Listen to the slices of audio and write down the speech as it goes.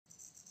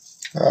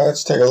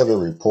Let's take a look at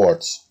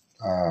reports.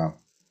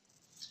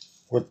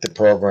 With the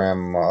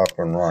program up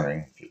and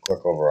running, if you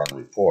click over on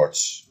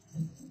reports,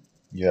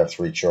 you have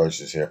three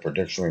choices here: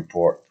 prediction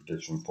report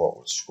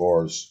with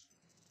scores,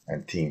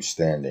 and team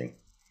standing.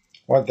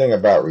 One thing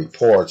about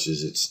reports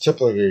is it's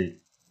typically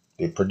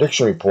the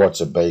prediction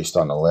reports are based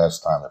on the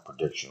last time the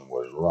prediction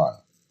was run.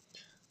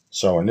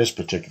 So in this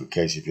particular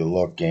case, if you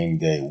look game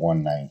day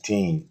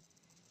 119,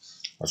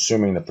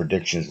 assuming the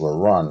predictions were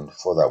run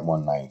for that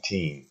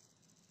 119,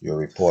 your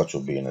reports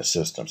will be in the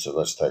system. So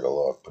let's take a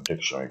look.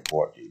 Prediction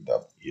report,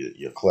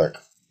 you click,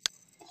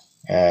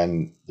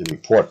 and the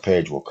report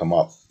page will come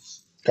up.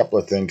 A couple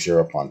of things here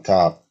up on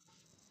top.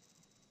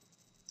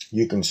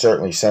 You can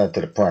certainly send it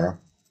to the printer.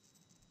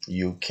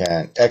 You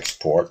can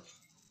export.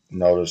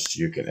 Notice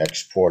you can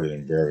export it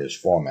in various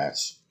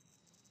formats.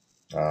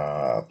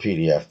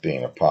 PDF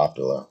being a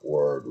popular,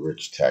 Word,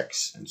 rich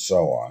text, and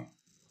so on.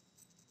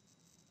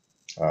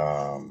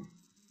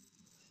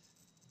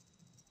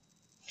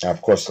 Now,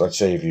 of course, let's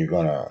say if you're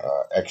going to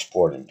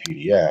export in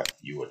PDF,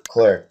 you would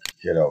click,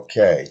 hit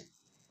OK,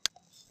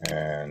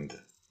 and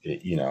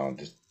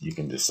you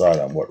can decide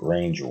on what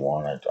range you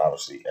want. I'd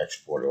obviously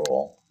export it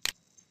all,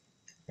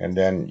 and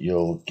then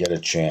you'll get a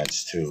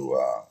chance to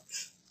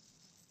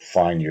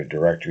find your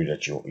directory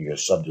your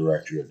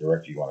subdirectory or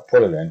directory you want to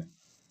put it in,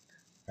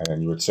 and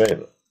then you would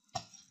save it.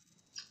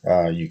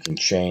 You can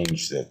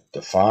change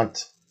the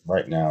font.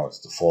 Right now it's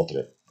defaulted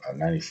at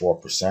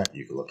 94%.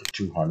 You can look at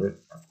 200.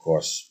 Of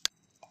course,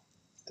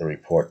 the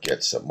report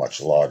gets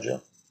much larger,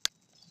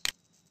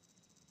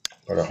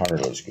 but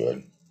 100 is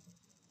good.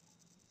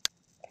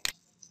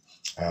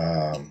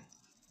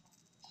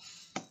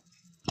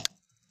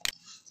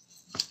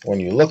 When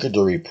you look at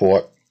the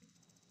report,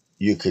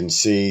 you can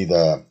see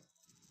the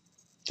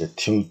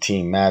two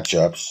team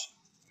matchups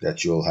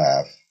that you'll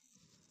have.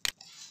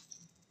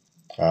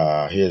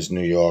 Here's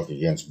New York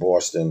against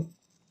Boston.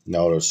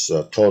 Notice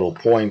total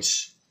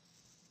points,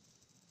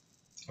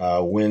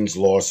 wins,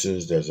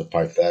 losses. There's a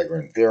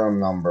Pythagorean theorem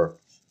number.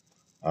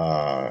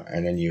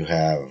 And then you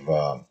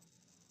have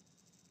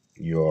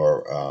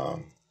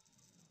your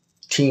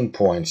team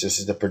points. This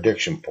is the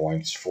prediction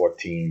points,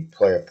 14,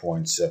 player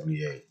points,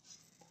 78.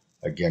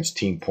 Against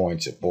team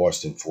points at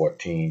Boston,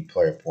 14,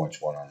 player points,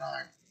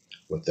 109.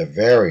 With the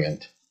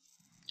variant,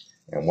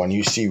 and when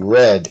you see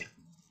red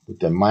with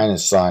the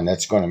minus sign,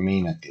 that's going to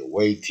mean that the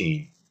away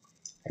team,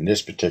 in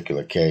this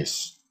particular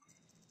case,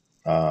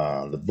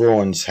 the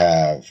Bruins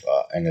have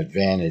an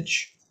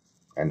advantage,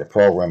 and the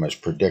program is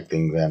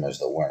predicting them as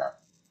the winner.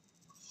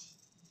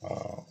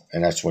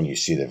 And that's when you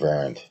see the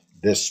variant.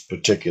 This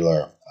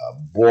particular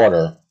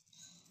border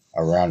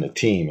around the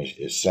team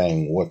is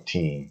saying what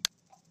team.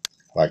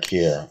 Like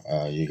here,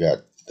 you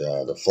got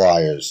the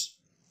Flyers.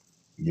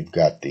 You've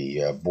got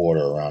the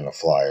border around the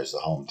Flyers, the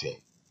home team.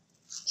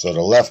 So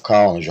the left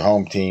column is your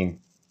home team.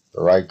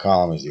 The right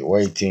column is the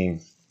away team.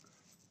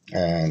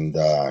 And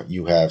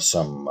you have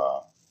some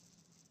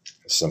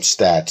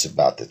stats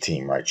about the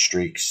team, right?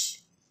 Streaks.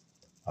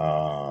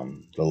 The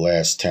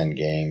last 10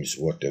 games,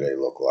 what do they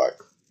look like?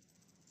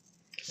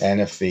 And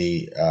if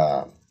the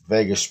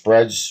Vegas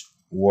spreads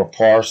were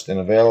parsed and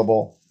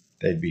available,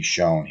 they'd be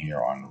shown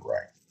here on the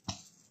right.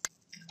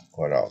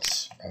 What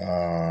else?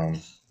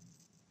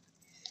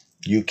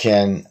 You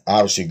can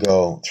obviously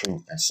go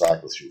through and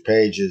cycle through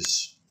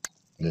pages.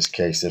 In this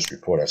case, this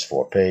report has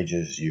 4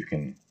 pages. You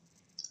can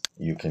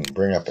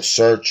bring up a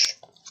search.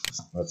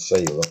 Let's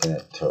say you're looking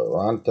at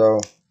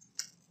Toronto.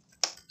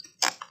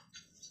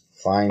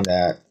 Find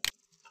that,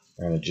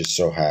 and it just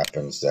so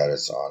happens that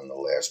it's on the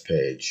last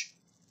page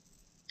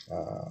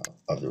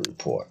of the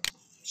report.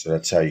 So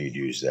that's how you'd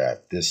use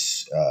that.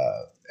 This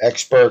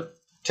expert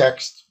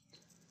text,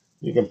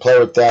 you can play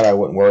with that. I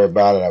wouldn't worry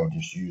about it. I would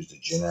just use the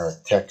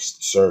generic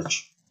text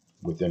search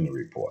within the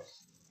report.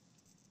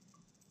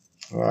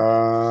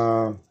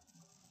 So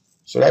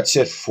that's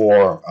it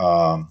for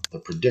the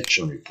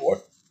prediction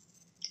report.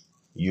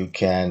 You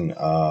can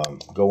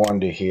go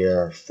under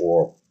here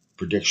for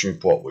prediction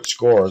report with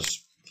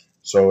scores.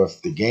 So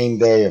if the game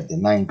day of the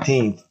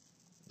 19th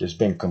has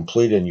been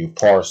completed and you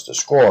parse the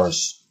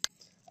scores,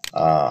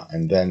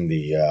 and then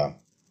the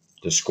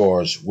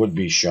scores would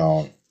be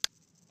shown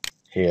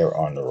here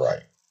on the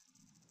right.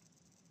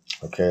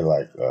 Okay,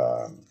 like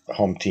the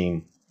home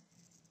team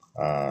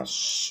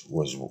was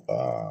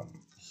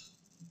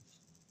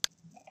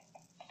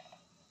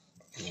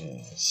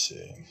let's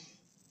see.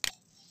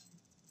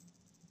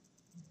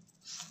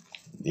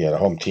 Yeah, the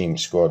home team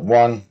scored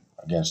 1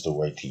 against the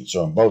away team.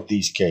 So in both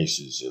these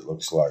cases, it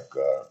looks like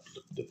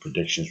the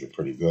predictions were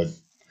pretty good.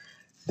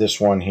 This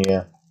one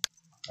here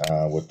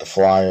with the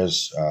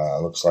Flyers,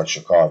 looks like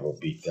Chicago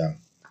beat them,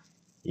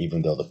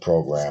 even though the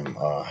program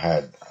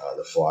had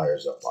the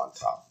Flyers up on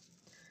top.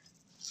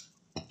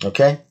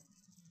 Okay?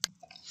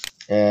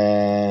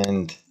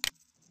 And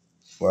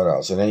what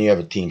else? And then you have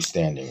a team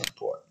standing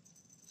report.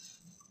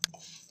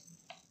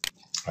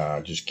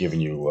 Just giving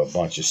you a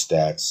bunch of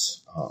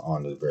stats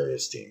on the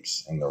various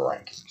teams and the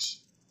rankings.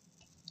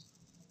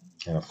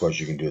 And of course,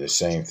 you can do the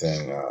same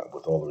thing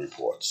with all the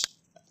reports.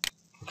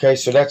 Okay,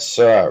 so that's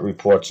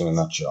reports in a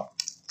nutshell.